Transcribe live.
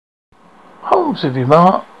Holmes with you,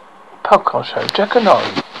 Mark. Podcast show. Jack and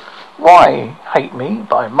I. Why Hate Me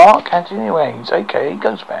by Mark Antony Raines, aka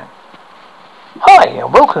Ghostman. Hi,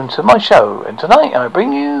 and welcome to my show. And tonight I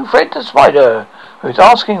bring you Fred the Spider, who's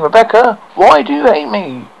asking Rebecca, why do you hate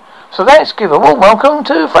me? So let's give a warm welcome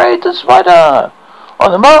to Fred the Spider.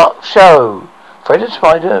 On the Mark show, Fred the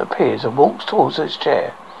Spider appears and walks towards his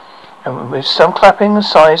chair. And with some clapping and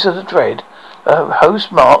sighs of the dread, the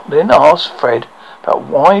host Mark then asks Fred about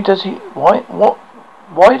why does he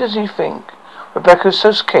think Rebecca's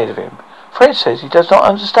so scared of him. Fred says he does not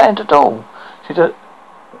understand at all. She does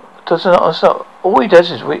not understand. All he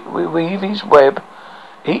does is weave his web,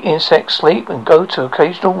 eat insects, sleep, and go to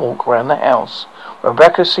occasional walk around the house. When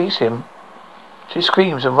Rebecca sees him, she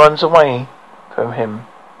screams and runs away from him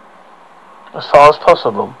as far as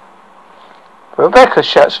possible. But Rebecca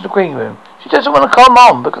shouts in the green room. She doesn't want to come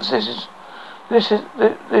on because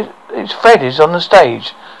Fred is on the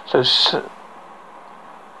stage. So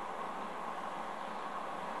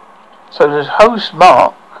the host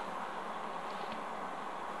Mark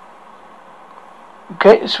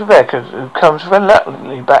gets Rebecca, who comes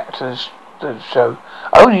reluctantly back to the show,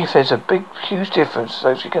 only if there's a big, huge difference,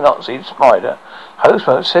 so she cannot see the spider. Host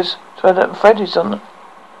Mark says to her that Fred is on the...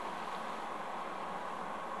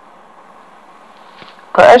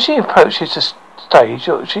 But as she approaches the stage,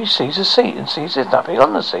 she sees a seat and sees there's nothing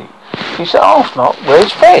on the seat. She says, "Ask Mark,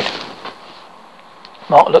 where's Fred?"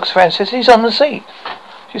 Mark looks around and says, "He's on the seat."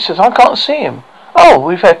 She says, "I can't see him." "Oh,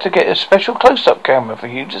 we've had to get a special close-up camera for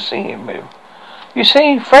you to see him with. You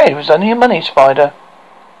see, Fred was only a money spider."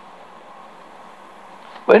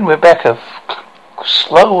 When Rebecca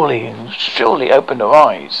slowly and surely opened her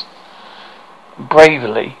eyes,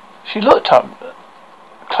 bravely, she looked up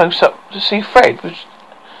close up to see Fred,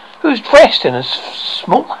 who was dressed in a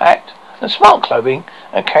small hat and smart clothing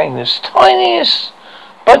and carrying the tiniest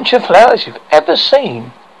bunch of flowers you've ever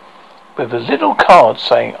seen, with a little card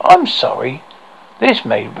saying, "I'm sorry." This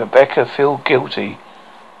made Rebecca feel guilty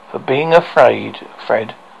for being afraid of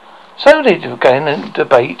Fred. So they began a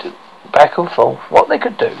debate back and forth what they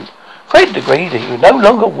could do. Fred agreed that he would no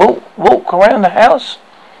longer walk around the house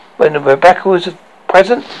when Rebecca was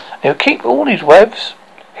present, and he would keep all his webs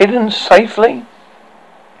hidden safely,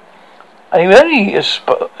 and he would only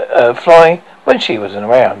fly when she wasn't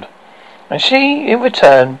around. And she, in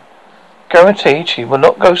return, guaranteed she would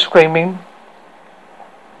not go screaming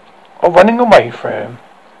or running away from him.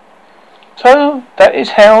 So that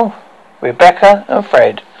is how Rebecca and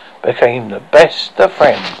Fred became the best of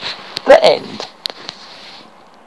friends. The end.